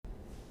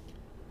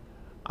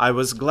I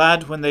was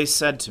glad when they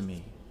said to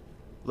me,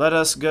 "Let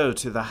us go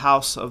to the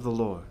house of the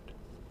Lord."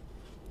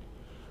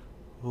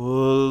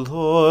 O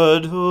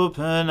Lord,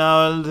 open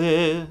our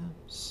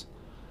lips,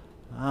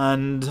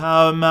 and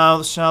our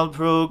mouth shall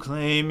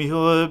proclaim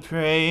your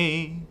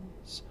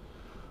praise.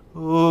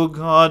 O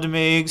God,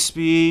 make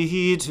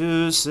speed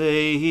to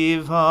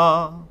save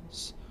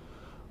us.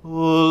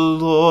 O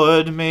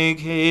Lord, make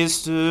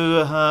haste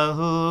to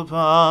help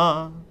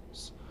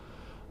us.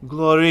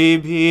 Glory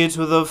be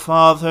to the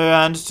Father,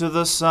 and to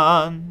the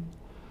Son,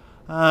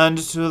 and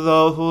to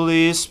the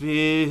Holy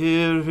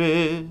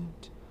Spirit,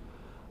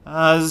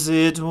 as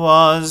it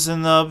was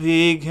in the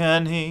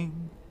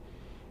beginning,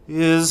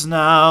 is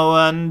now,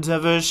 and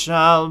ever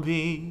shall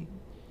be,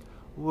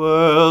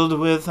 world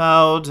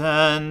without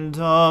end.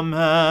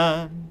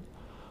 Amen.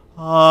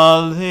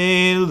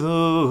 Alleluia.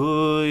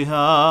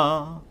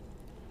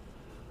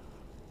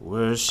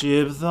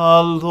 Worship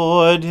the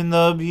Lord in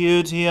the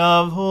beauty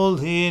of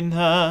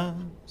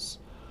holiness.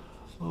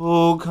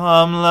 O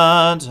come,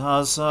 let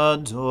us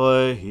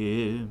adore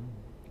him.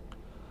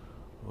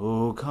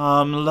 O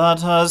come,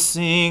 let us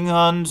sing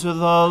unto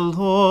the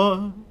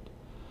Lord.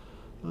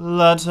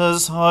 Let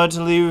us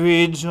heartily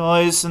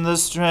rejoice in the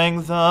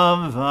strength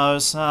of our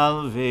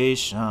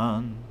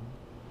salvation.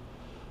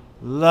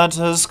 Let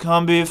us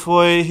come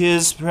before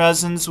his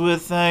presence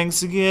with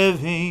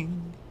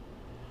thanksgiving,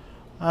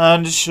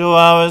 and show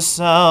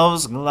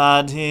ourselves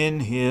glad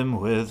in him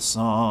with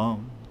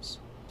psalms.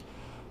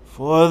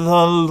 For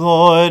the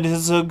Lord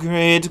is a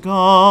great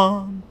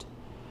God,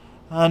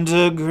 and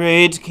a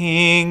great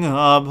King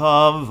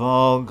above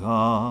all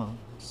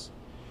gods.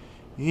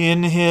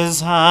 In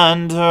his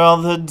hand are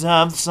all the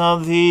depths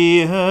of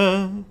the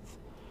earth,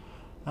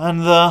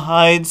 and the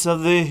heights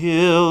of the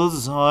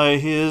hills are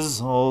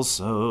his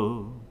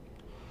also.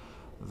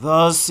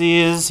 The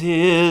sea is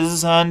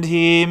his, and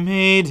he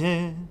made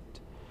it,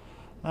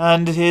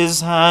 and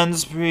his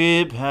hands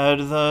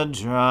prepared the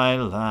dry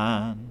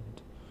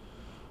land.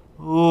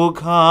 O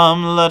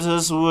come, let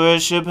us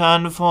worship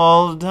and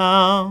fall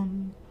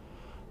down,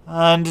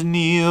 and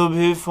kneel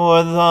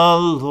before the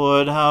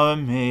Lord our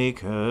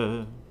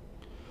Maker.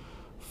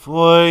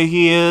 For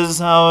he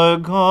is our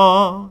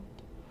God,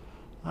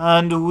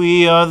 and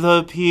we are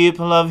the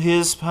people of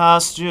his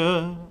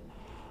pasture,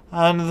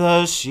 and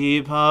the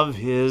sheep of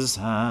his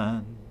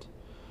hand.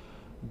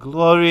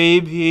 Glory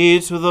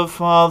be to the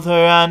Father,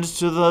 and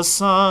to the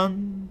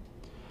Son,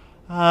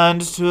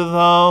 and to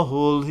the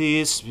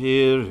Holy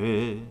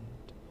Spirit,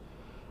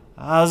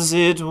 as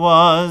it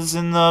was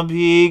in the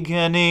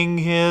beginning,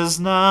 is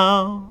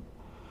now,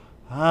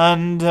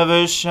 and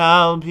ever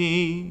shall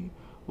be,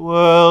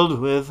 world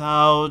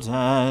without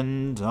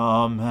end.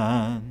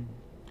 Amen.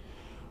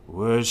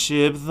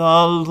 Worship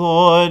the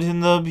Lord in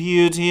the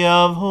beauty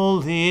of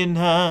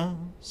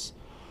holiness.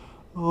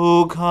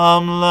 O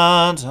come,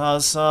 let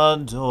us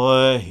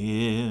adore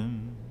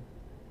him.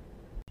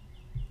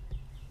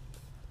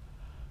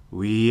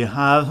 We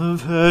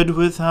have heard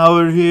with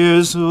our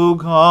ears, O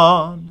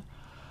God,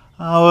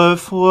 our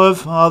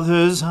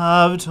forefathers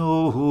have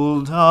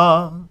told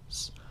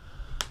us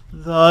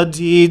the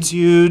deeds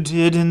you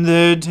did in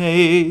their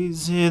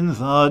days, in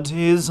the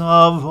days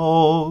of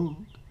old.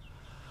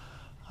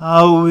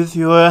 How with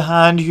your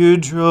hand you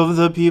drove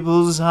the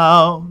peoples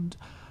out,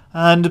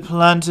 and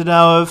planted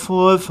our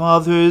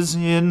forefathers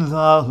in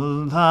the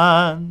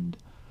land.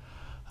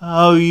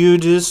 How you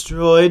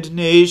destroyed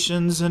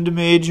nations and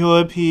made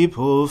your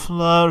people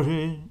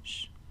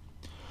flourish.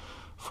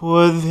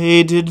 For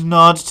they did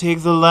not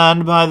take the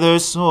land by their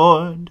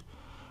sword,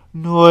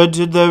 nor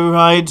did their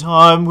right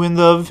arm win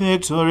the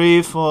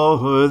victory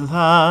for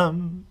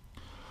them.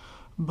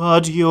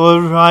 But your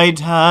right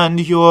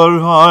hand, your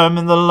arm,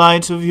 and the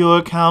light of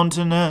your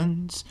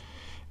countenance,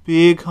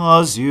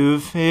 because you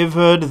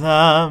favored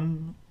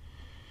them.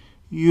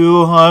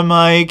 You are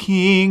my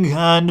King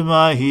and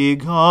my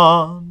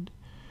God.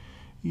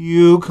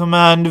 You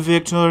command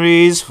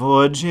victories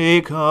for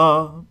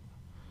Jacob.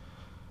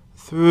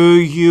 Through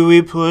you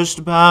we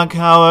pushed back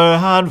our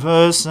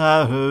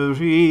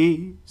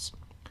adversaries.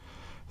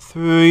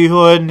 Through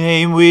your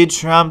name we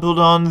trampled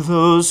on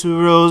those who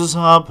rose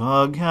up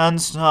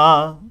against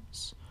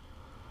us.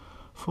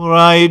 For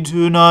I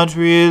do not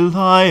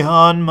rely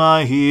on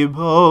my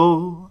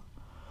bow,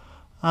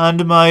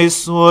 and my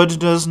sword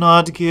does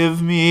not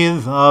give me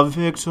the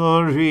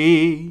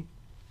victory.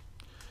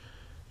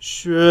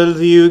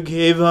 Surely you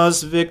gave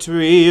us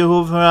victory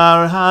over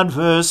our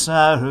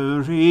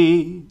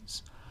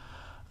adversaries,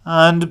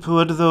 and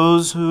put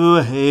those who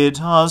hate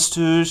us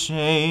to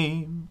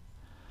shame.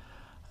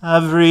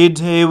 Every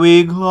day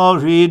we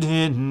gloried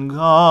in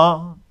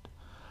God,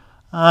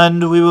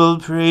 and we will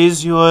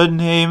praise your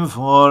name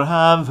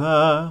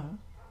forever.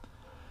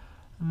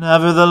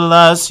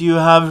 Nevertheless, you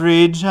have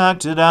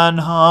rejected and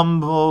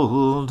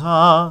humbled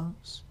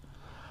us,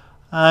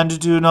 and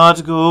do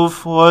not go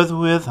forth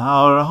with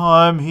our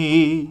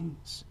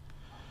armies.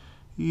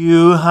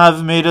 You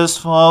have made us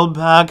fall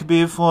back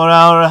before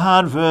our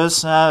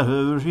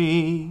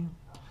adversary,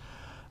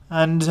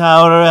 and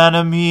our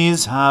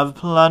enemies have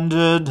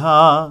plundered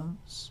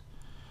us.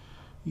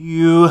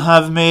 You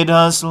have made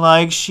us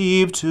like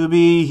sheep to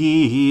be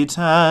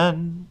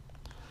eaten,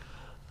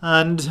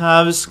 and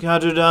have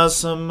scattered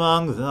us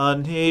among the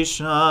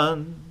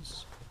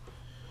nations.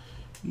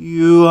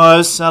 You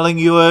are selling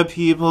your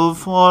people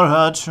for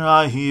a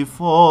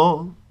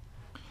trifle,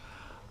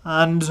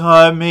 and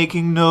are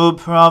making no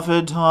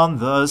profit on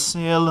the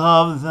sale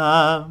of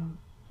them.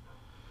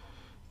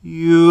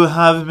 You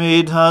have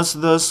made us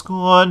the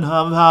scorn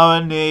of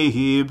our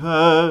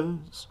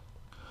neighbors,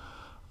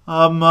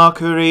 a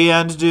mockery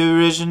and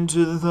derision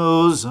to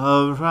those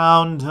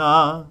around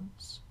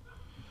us.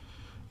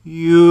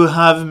 You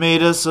have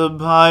made us a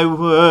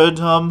byword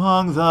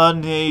among the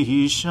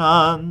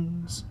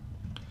nations,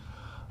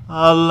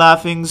 a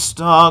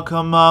laughingstock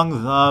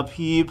among the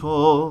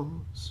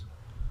peoples.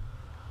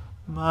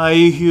 My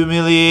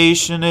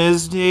humiliation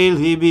is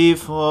daily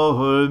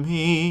before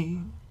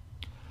me,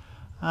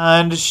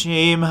 and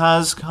shame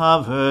has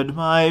covered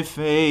my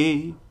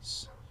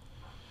face,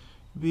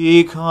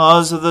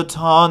 because of the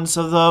taunts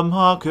of the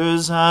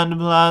mockers and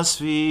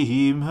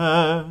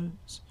blasphemers,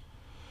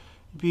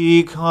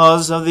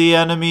 because of the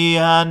enemy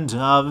and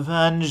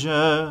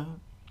avenger.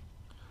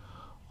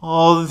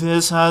 All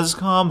this has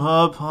come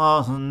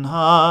upon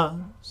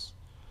us,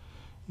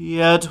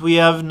 yet we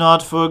have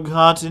not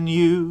forgotten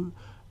you,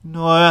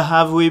 nor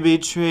have we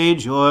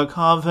betrayed your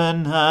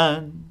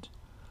covenant.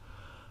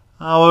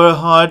 Our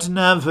heart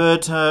never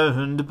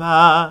turned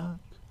back,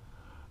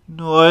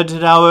 nor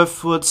did our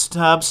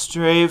footsteps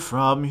stray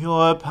from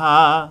your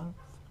path.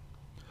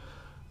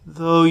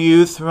 Though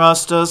you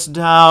thrust us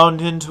down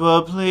into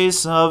a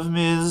place of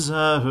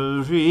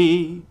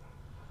misery,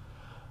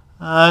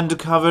 and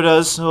covered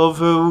us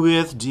over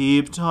with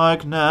deep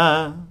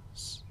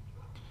darkness,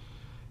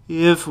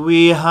 if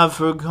we have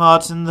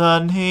forgotten the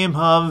name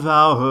of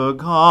our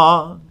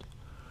God,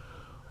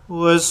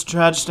 or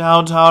stretched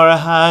out our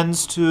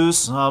hands to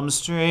some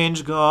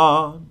strange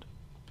god,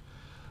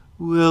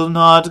 will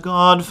not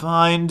God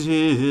find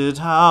it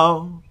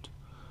out?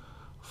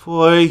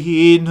 For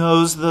he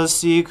knows the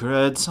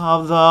secrets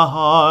of the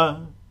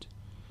heart.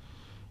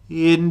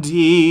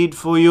 Indeed,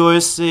 for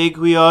your sake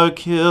we are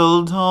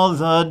killed all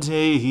the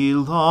day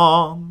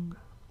long.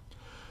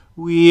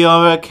 We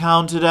are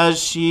accounted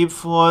as sheep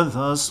for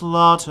the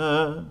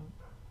slaughter.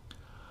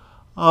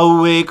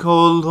 Awake,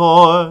 O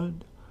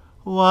Lord!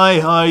 Why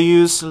are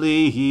you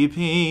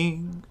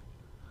sleeping?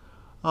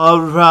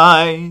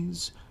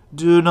 Arise,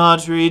 do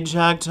not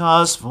reject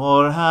us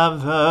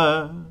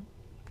forever.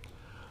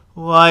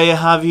 Why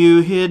have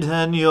you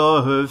hidden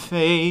your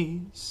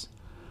face,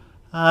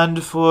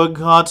 and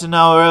forgotten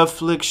our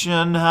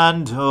affliction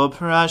and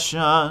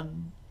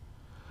oppression?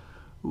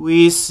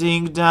 We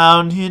sink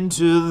down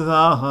into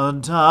the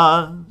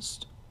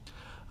dust,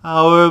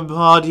 our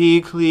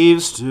body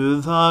cleaves to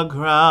the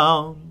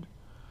ground.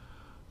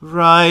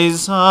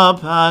 Rise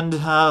up and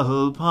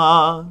help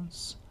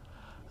us,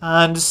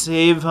 and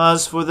save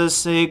us for the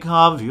sake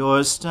of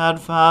your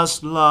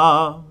steadfast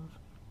love.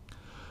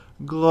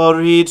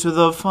 Glory to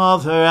the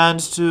Father, and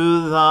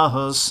to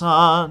the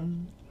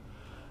Son,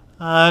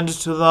 and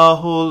to the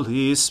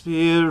Holy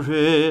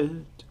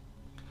Spirit,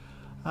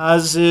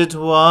 as it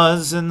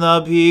was in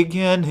the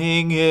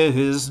beginning,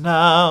 is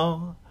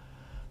now,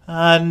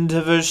 and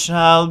ever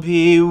shall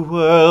be,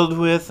 world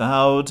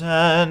without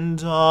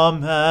end.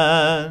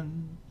 Amen.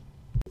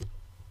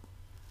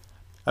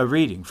 A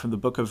reading from the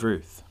book of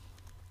Ruth.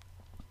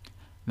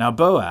 Now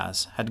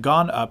Boaz had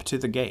gone up to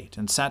the gate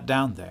and sat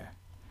down there.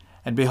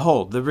 And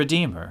behold, the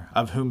Redeemer,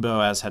 of whom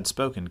Boaz had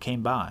spoken,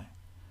 came by.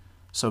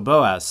 So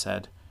Boaz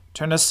said,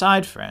 Turn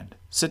aside, friend,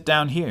 sit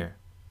down here.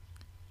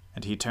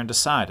 And he turned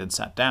aside and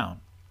sat down.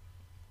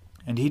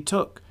 And he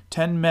took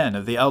 10 men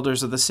of the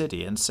elders of the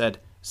city and said,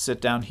 Sit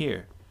down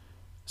here.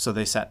 So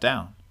they sat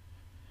down.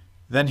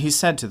 Then he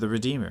said to the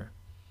Redeemer,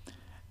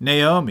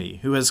 Naomi,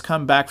 who has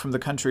come back from the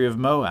country of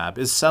Moab,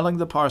 is selling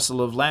the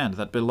parcel of land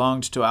that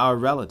belonged to our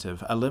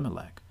relative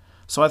Elimelech.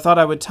 So I thought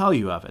I would tell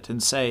you of it,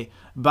 and say,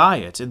 Buy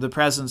it in the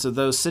presence of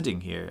those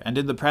sitting here, and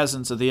in the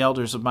presence of the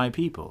elders of my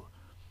people.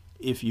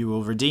 If you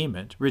will redeem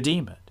it,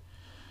 redeem it.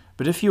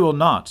 But if you will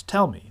not,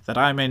 tell me, that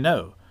I may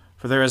know,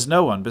 for there is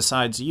no one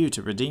besides you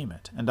to redeem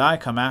it, and I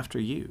come after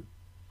you.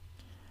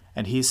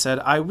 And he said,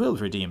 I will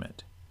redeem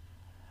it.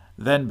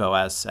 Then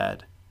Boaz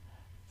said,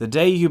 The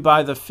day you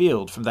buy the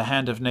field from the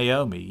hand of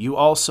Naomi, you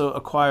also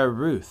acquire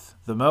Ruth,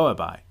 the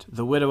Moabite,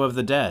 the widow of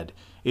the dead,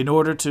 in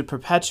order to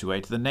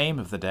perpetuate the name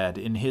of the dead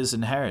in his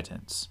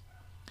inheritance.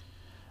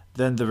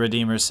 Then the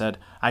Redeemer said,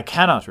 I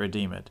cannot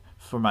redeem it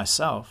for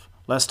myself,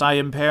 lest I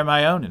impair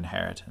my own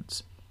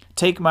inheritance.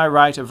 Take my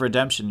right of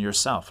redemption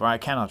yourself, for I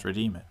cannot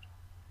redeem it.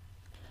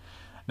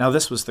 Now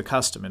this was the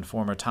custom in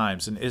former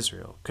times in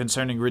Israel,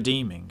 concerning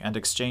redeeming and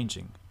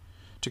exchanging.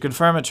 To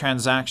confirm a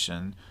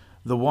transaction,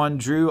 the one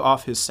drew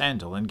off his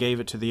sandal and gave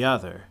it to the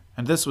other,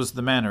 and this was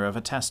the manner of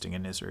attesting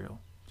in Israel.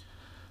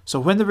 So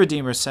when the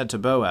Redeemer said to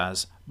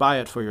Boaz, Buy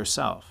it for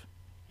yourself,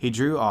 he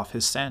drew off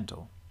his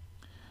sandal.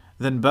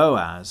 Then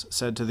Boaz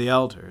said to the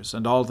elders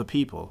and all the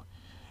people,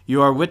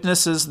 You are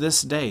witnesses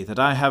this day that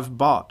I have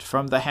bought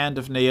from the hand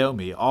of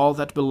Naomi all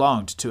that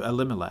belonged to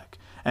Elimelech,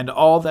 and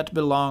all that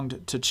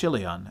belonged to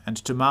Chilion and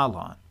to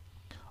Mahlon.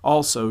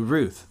 Also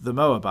Ruth the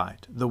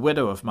Moabite, the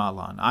widow of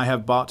Mahlon, I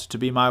have bought to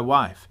be my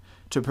wife,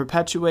 to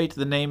perpetuate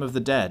the name of the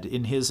dead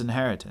in his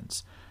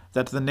inheritance,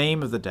 that the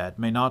name of the dead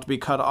may not be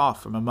cut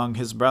off from among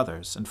his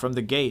brothers, and from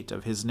the gate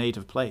of his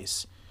native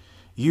place.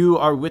 You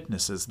are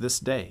witnesses this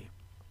day.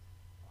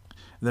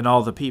 Then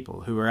all the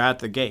people who were at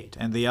the gate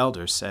and the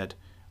elders said,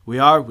 We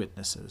are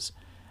witnesses.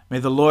 May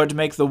the Lord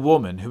make the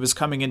woman who is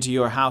coming into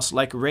your house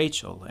like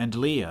Rachel and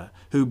Leah,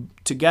 who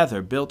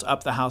together built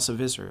up the house of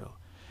Israel.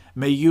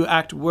 May you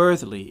act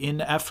worthily in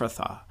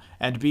Ephrathah,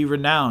 and be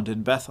renowned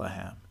in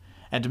Bethlehem.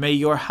 And may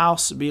your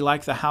house be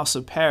like the house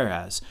of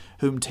Perez,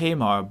 whom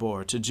Tamar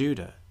bore to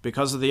Judah,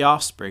 because of the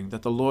offspring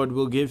that the Lord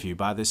will give you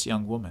by this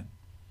young woman.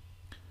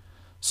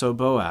 So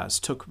Boaz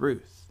took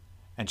Ruth,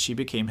 and she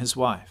became his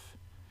wife.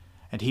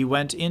 And he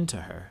went in to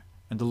her,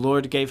 and the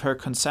Lord gave her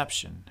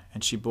conception,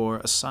 and she bore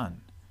a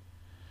son.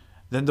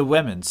 Then the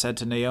women said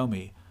to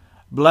Naomi,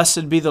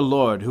 Blessed be the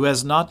Lord, who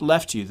has not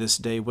left you this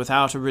day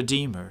without a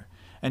redeemer,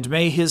 and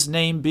may his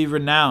name be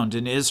renowned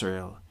in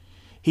Israel.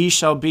 He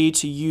shall be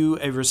to you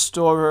a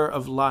restorer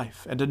of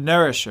life, and a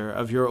nourisher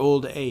of your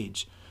old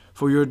age,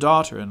 for your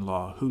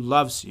daughter-in-law, who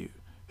loves you,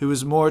 who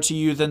is more to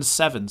you than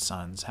 7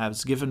 sons,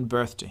 has given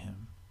birth to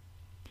him.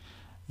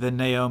 Then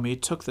Naomi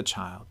took the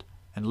child,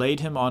 and laid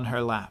him on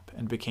her lap,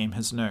 and became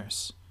his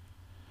nurse.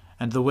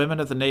 And the women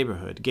of the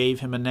neighborhood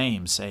gave him a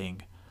name,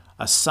 saying,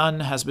 A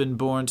son has been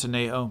born to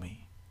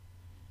Naomi.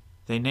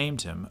 They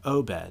named him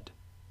Obed.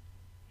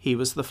 He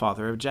was the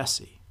father of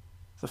Jesse,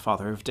 the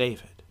father of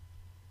David.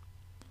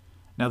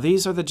 Now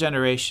these are the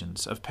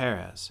generations of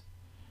Perez.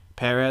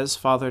 Perez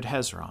fathered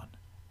Hezron.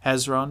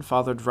 Hezron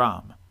fathered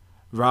Ram.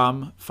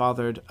 Ram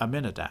fathered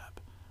Amminadab.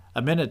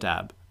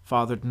 Amminadab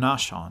fathered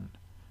Nahshon.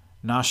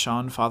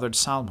 Nahshon fathered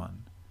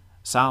Salmon.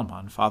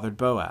 Salmon fathered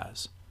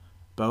Boaz.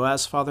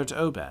 Boaz fathered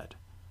Obed.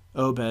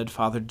 Obed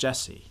fathered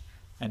Jesse.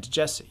 And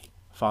Jesse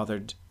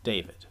fathered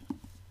David.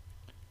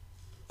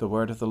 The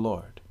word of the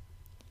Lord.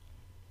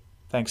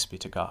 Thanks be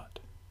to God.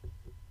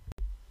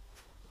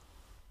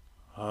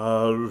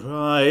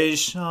 Arise,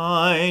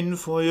 shine,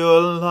 for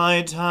your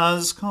light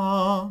has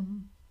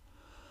come,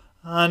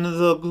 and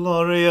the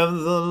glory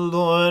of the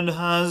Lord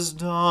has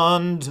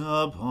dawned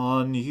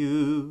upon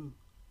you.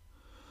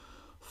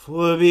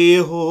 For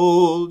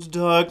behold,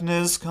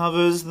 darkness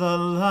covers the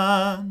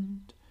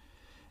land,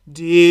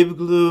 deep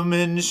gloom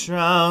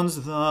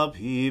enshrouds the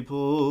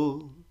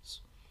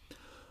peoples.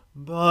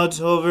 But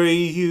over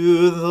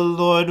you the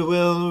Lord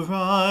will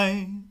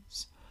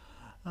rise,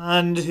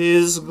 and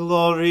his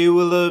glory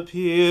will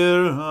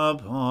appear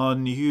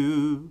upon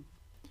you.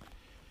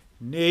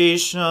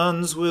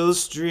 Nations will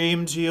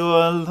stream to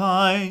your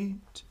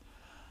light,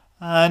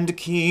 and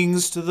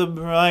kings to the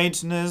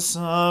brightness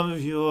of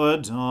your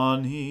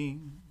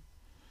dawning.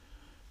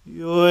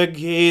 Your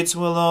gates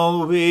will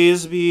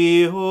always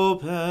be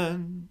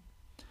open.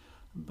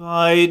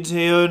 By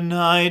day or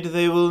night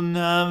they will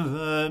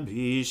never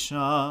be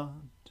shut.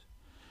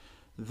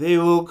 They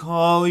will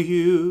call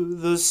you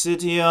the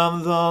city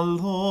of the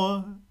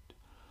Lord,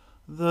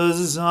 the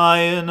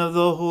Zion of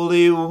the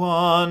Holy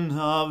One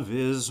of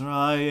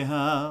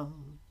Israel.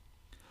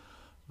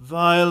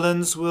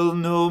 Violence will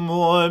no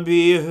more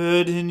be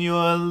heard in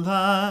your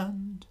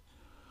land,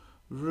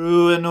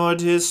 ruin or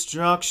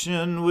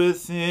destruction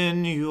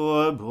within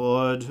your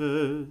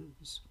borders.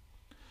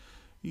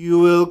 You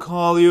will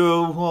call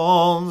your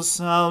walls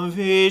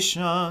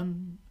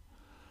salvation,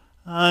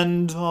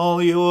 and all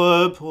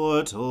your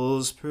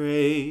portals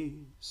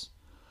praise.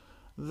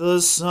 The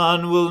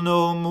sun will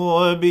no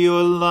more be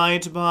your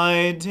light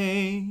by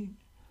day.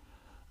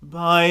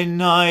 By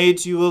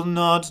night you will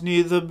not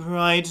need the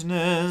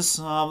brightness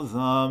of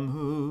the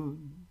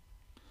moon.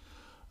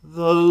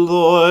 The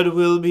Lord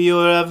will be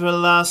your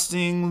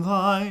everlasting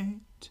light,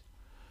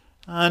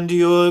 and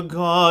your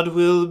God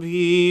will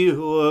be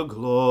your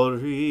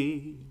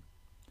glory.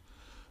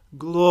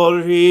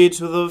 Glory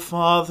to the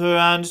Father,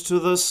 and to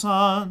the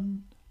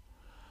Son,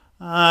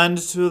 and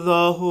to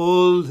the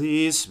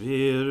Holy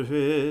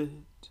Spirit,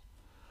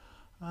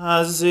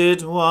 as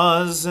it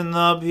was in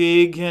the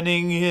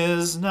beginning,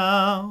 is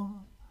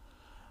now,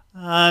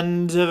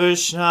 and ever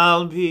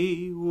shall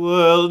be,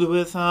 world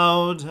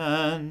without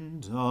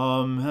end.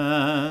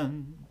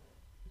 Amen.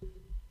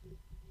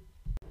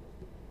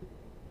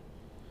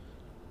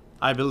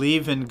 I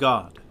believe in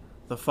God,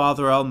 the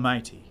Father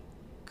Almighty,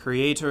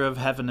 creator of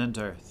heaven and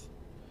earth.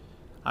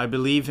 I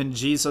believe in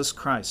Jesus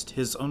Christ,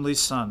 his only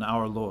Son,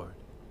 our Lord.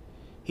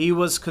 He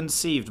was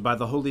conceived by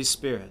the Holy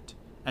Spirit,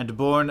 and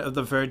born of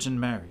the Virgin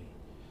Mary.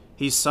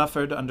 He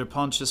suffered under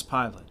Pontius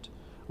Pilate,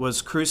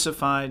 was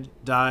crucified,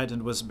 died,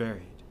 and was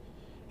buried.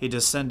 He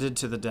descended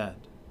to the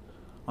dead.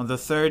 On the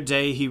 3rd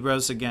day he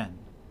rose again.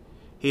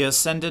 He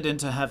ascended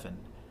into heaven,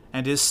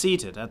 and is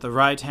seated at the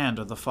right hand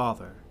of the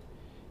Father.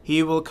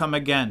 He will come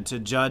again to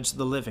judge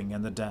the living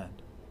and the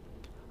dead.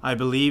 I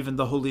believe in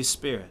the Holy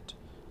Spirit,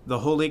 the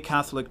Holy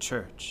Catholic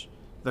Church,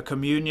 the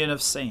communion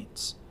of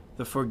saints,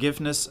 the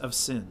forgiveness of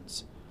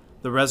sins,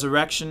 the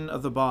resurrection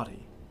of the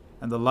body,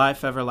 and the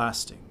life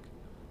everlasting.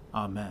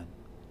 Amen.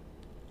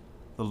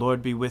 The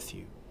Lord be with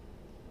you.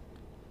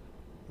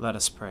 Let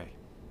us pray.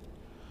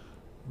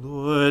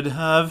 Lord,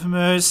 have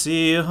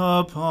mercy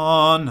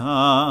upon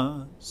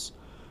us.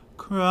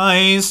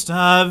 Christ,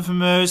 have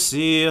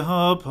mercy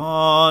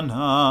upon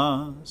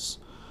us.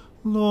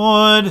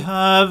 Lord,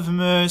 have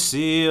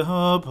mercy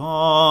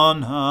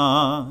upon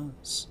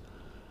us.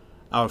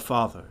 Our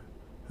Father,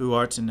 who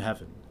art in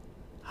heaven,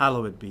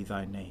 hallowed be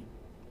thy name.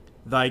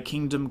 Thy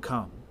kingdom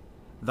come,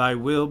 thy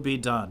will be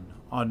done,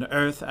 on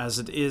earth as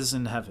it is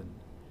in heaven.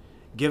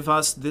 Give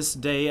us this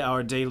day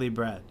our daily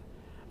bread,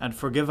 and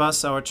forgive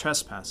us our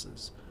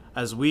trespasses,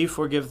 as we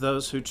forgive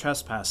those who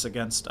trespass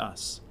against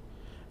us.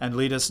 And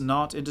lead us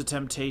not into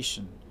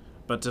temptation,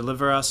 but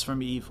deliver us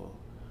from evil.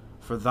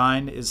 For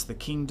thine is the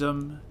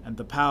kingdom, and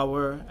the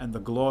power, and the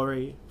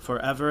glory,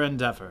 forever and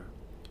ever.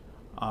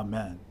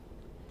 Amen.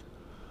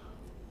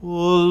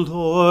 O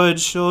Lord,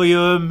 show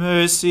your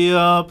mercy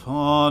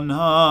upon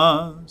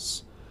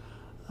us,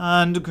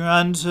 and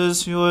grant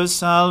us your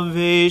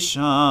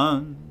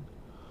salvation.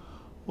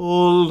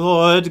 O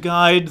Lord,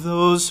 guide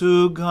those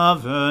who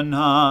govern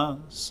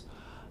us,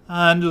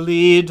 and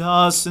lead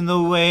us in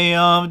the way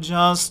of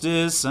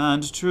justice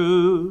and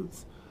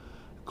truth.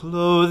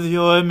 Clothe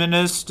your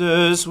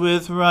ministers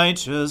with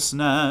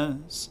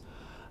righteousness,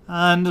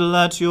 and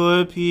let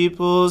your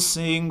people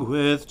sing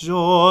with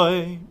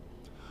joy.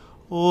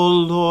 O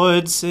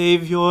Lord,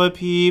 save your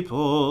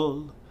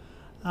people,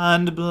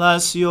 and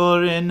bless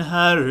your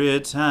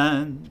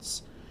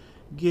inheritance.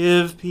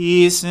 Give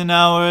peace in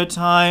our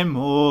time,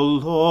 O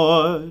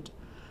Lord,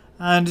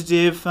 and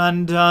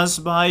defend us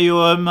by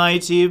your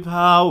mighty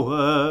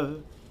power.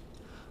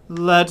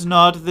 Let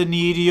not the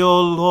needy,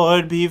 O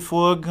Lord, be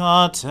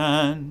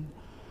forgotten,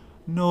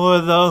 nor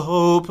the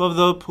hope of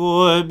the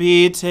poor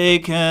be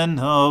taken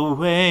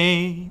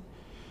away.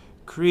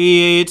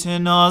 Create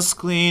in us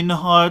clean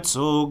hearts,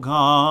 O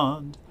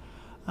God,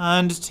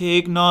 and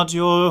take not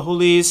your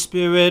Holy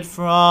Spirit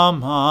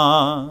from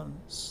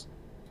us.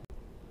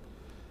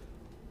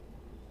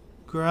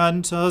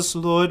 Grant us,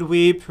 Lord,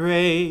 we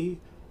pray,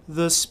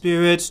 the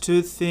Spirit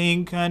to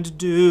think and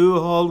do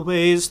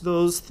always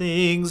those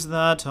things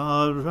that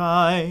are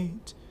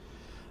right,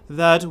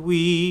 that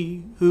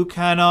we, who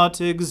cannot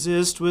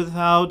exist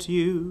without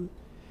you,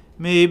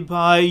 may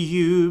by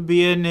you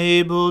be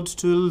enabled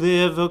to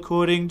live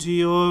according to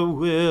your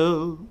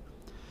will.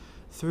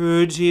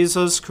 Through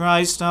Jesus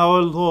Christ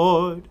our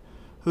Lord,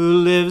 who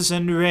lives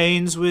and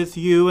reigns with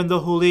you and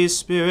the Holy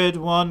Spirit,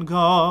 one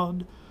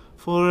God,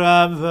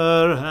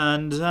 forever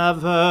and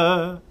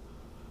ever.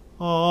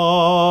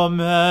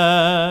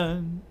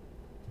 Amen.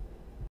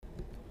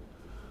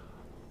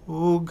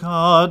 O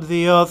God,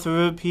 the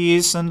author of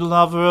peace and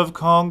lover of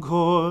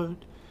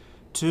concord,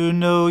 to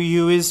know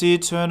you is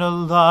eternal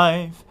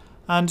life,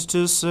 and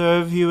to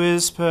serve you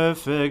is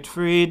perfect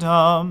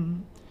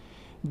freedom.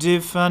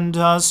 Defend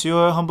us,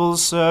 your humble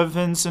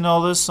servants, in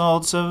all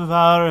assaults of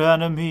our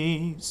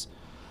enemies,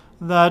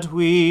 that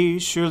we,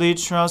 surely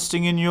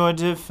trusting in your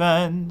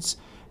defense,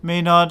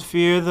 may not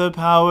fear the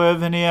power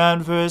of any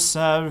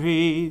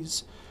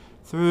adversaries,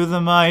 through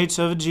the might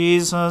of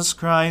Jesus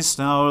Christ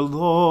our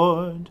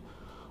Lord.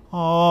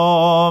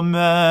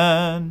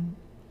 Amen.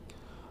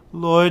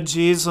 Lord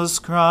Jesus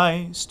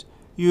Christ,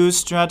 you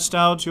stretched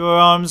out your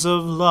arms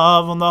of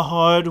love on the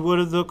hard wood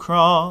of the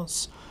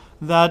cross,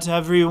 that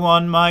every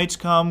one might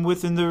come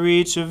within the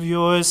reach of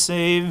your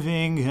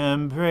saving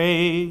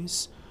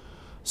embrace.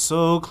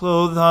 So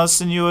clothe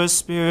us in your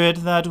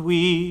Spirit, that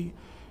we,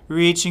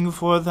 reaching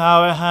forth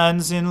our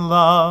hands in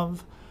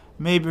love,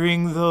 may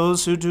bring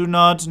those who do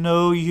not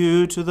know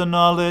you to the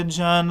knowledge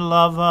and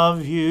love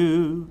of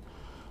you,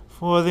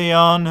 for the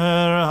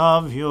honor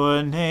of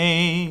your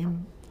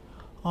name.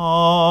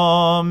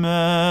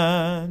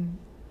 Amen.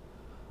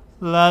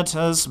 Let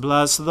us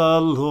bless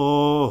the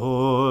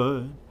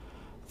Lord.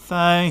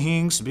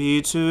 Thanks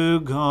be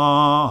to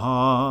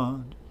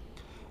God.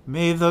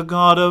 May the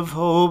God of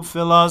hope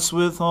fill us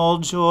with all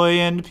joy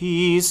and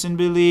peace in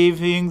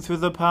believing through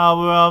the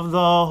power of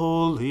the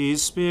Holy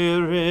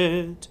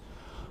Spirit.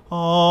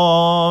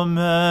 Amen.